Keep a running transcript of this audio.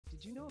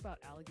Did you know about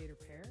alligator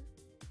pear?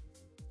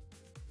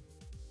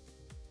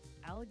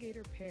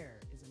 Alligator pear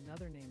is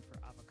another name for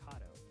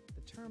avocado.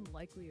 The term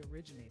likely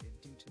originated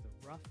due to the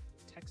rough,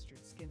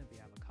 textured skin of the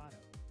avocado,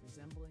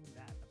 resembling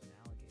that of an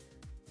alligator.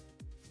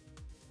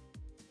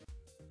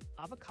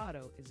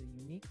 Avocado is a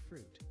unique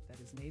fruit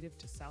that is native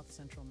to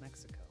south-central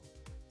Mexico.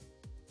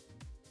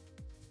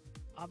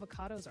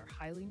 Avocados are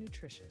highly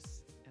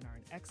nutritious and are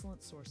an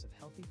excellent source of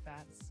healthy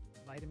fats,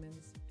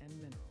 vitamins, and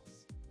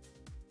minerals.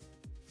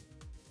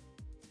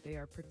 They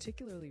are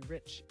particularly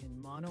rich in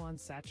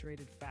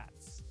monounsaturated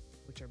fats,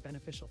 which are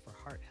beneficial for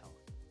heart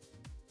health.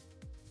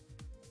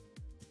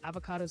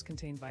 Avocados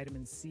contain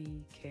vitamin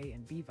C, K,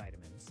 and B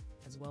vitamins,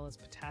 as well as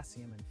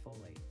potassium and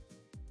folate.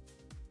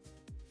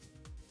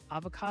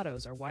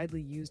 Avocados are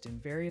widely used in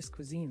various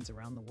cuisines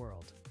around the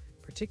world,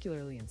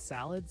 particularly in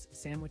salads,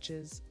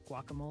 sandwiches,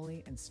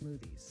 guacamole, and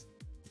smoothies.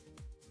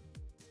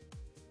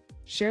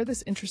 Share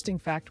this interesting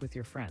fact with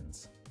your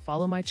friends.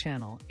 Follow my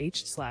channel,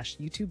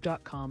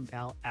 h/youtube.com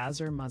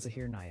Al-Azher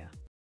Mazahir Naya.